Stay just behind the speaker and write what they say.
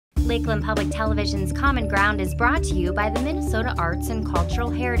Lakeland Public Television's Common Ground is brought to you by the Minnesota Arts and Cultural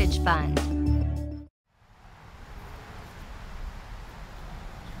Heritage Fund.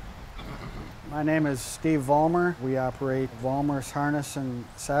 My name is Steve Vollmer. We operate Vollmer's Harness and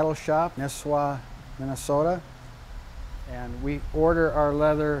Saddle Shop, Nisswa, Minnesota. And we order our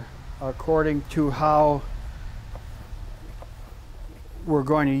leather according to how we're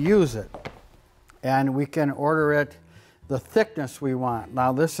going to use it. And we can order it the thickness we want.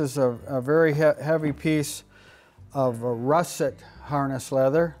 Now this is a very heavy piece of russet harness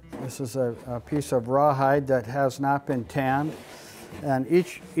leather. This is a piece of rawhide that has not been tanned. And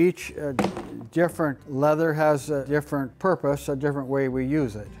each different leather has a different purpose, a different way we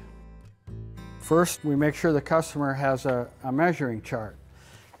use it. First, we make sure the customer has a measuring chart.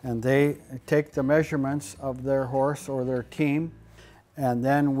 And they take the measurements of their horse or their team, and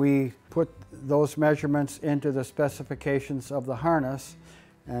then we put those measurements into the specifications of the harness.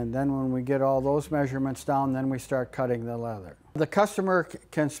 And then when we get all those measurements down, then we start cutting the leather. The customer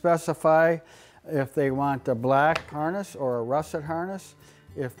can specify if they want a black harness or a russet harness,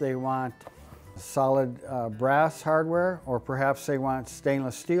 if they want solid brass hardware, or perhaps they want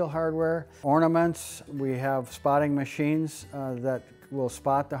stainless steel hardware. Ornaments, we have spotting machines that will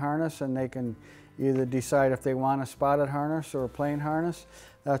spot the harness, and they can either decide if they want a spotted harness or a plain harness.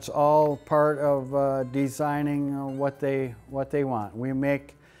 That's all part of designing what they want. We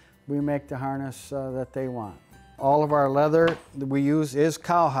make the harness that they want. All of our leather that we use is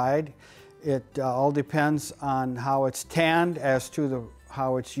cowhide. It all depends on how it's tanned as to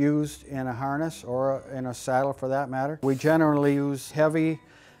how it's used in a harness or in a saddle for that matter. We generally use heavy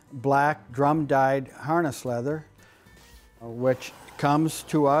black drum-dyed harness leather, which comes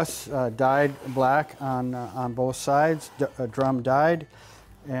to us dyed black on both sides, drum dyed,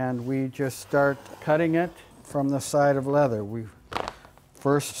 and we just start cutting it from the side of leather. We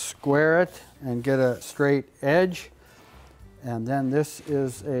first square it and get a straight edge, and then this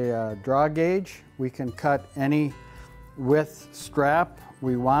is a draw gauge. We can cut any width strap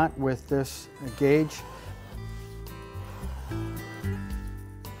we want with this gauge.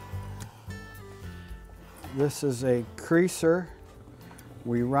 This is a creaser.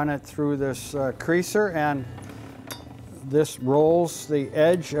 We run it through this creaser, and this rolls the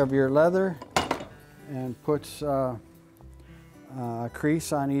edge of your leather and puts a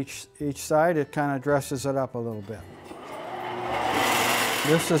crease on each side. It kind of dresses it up a little bit.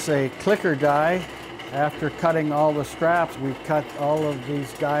 This is a clicker die. After cutting all the straps, we cut all of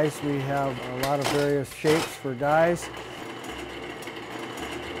these dies. We have a lot of various shapes for dies.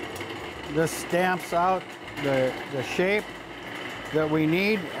 This stamps out the shape that we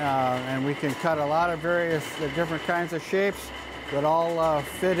need, and we can cut a lot of various different kinds of shapes that all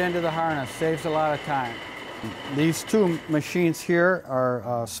fit into the harness. Saves a lot of time. These two machines here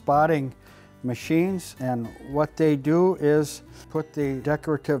are spotting machines, and what they do is put the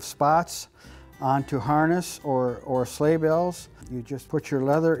decorative spots onto harness or sleigh bells. You just put your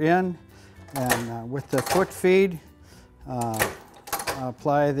leather in, and with the foot feed,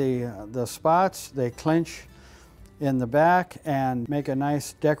 apply the spots. They clinch in the back and make a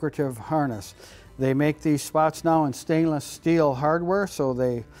nice decorative harness. They make these spots now in stainless steel hardware, so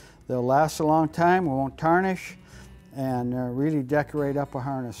they'll last a long time, won't tarnish, and really decorate up a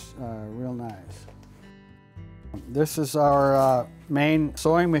harness real nice. This is our main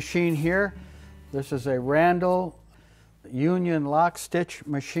sewing machine here. This is a Randall Union lock stitch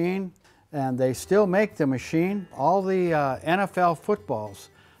machine, and they still make the machine. All the NFL footballs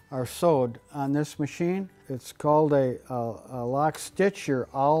are sewed on this machine. It's called a lock stitch. Your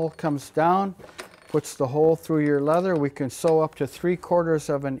awl comes down, puts the hole through your leather. We can sew up to 3/4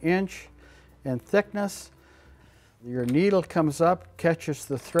 of an inch in thickness. Your needle comes up, catches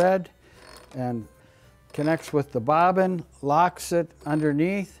the thread, and connects with the bobbin, locks it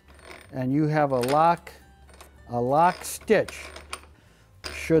underneath, and you have a lock stitch.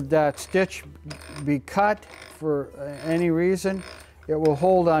 Should that stitch be cut for any reason, it will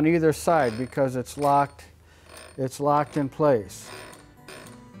hold on either side because it's locked in place.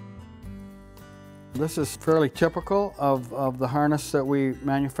 This is fairly typical of the harness that we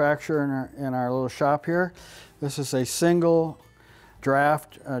manufacture in our little shop here. This is a single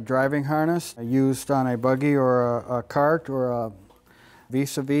draft driving harness used on a buggy or a cart or a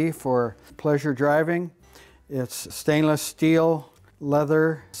vis-a-vis for pleasure driving. It's stainless steel,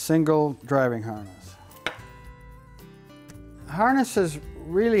 leather, single driving harness. Harnesses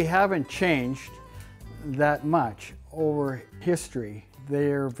really haven't changed that much over history.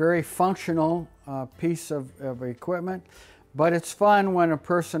 They're a very functional piece of equipment, But it's fun when a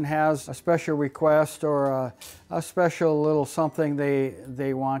person has a special request or a special little something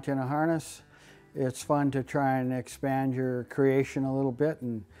they want in a harness. It's fun to try and expand your creation a little bit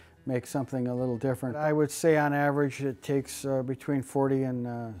and make something a little different. I would say on average it takes between 40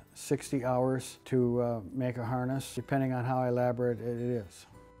 and 60 hours to make a harness, depending on how elaborate it is.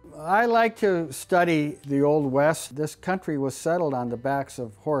 I like to study the Old West. This country was settled on the backs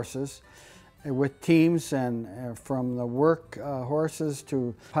of horses with teams, and from the work horses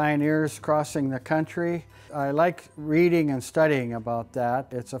to pioneers crossing the country. I like reading and studying about that.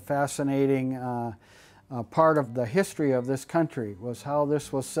 It's a fascinating part of the history of this country, was how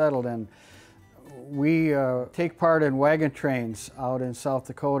this was settled. And we take part in wagon trains out in South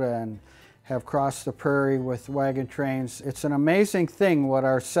Dakota and have crossed the prairie with wagon trains. It's an amazing thing what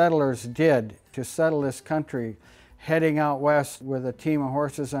our settlers did to settle this country, heading out west with a team of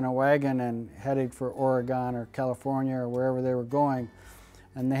horses and a wagon and heading for Oregon or California or wherever they were going.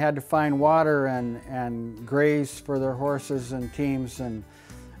 And they had to find water and graze for their horses and teams. And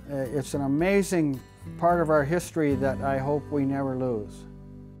it's an amazing part of our history that I hope we never lose.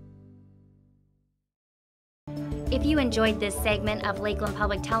 If you enjoyed this segment of Lakeland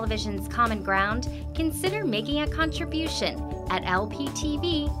Public Television's Common Ground, consider making a contribution at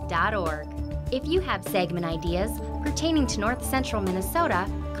lptv.org. If you have segment ideas pertaining to North Central Minnesota,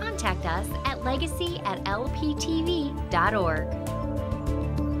 contact us at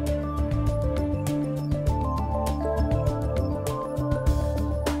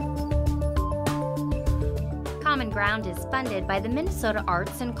Common Ground is funded by the Minnesota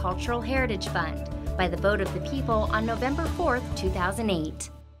Arts and Cultural Heritage Fund by the vote of the people on November 4th, 2008.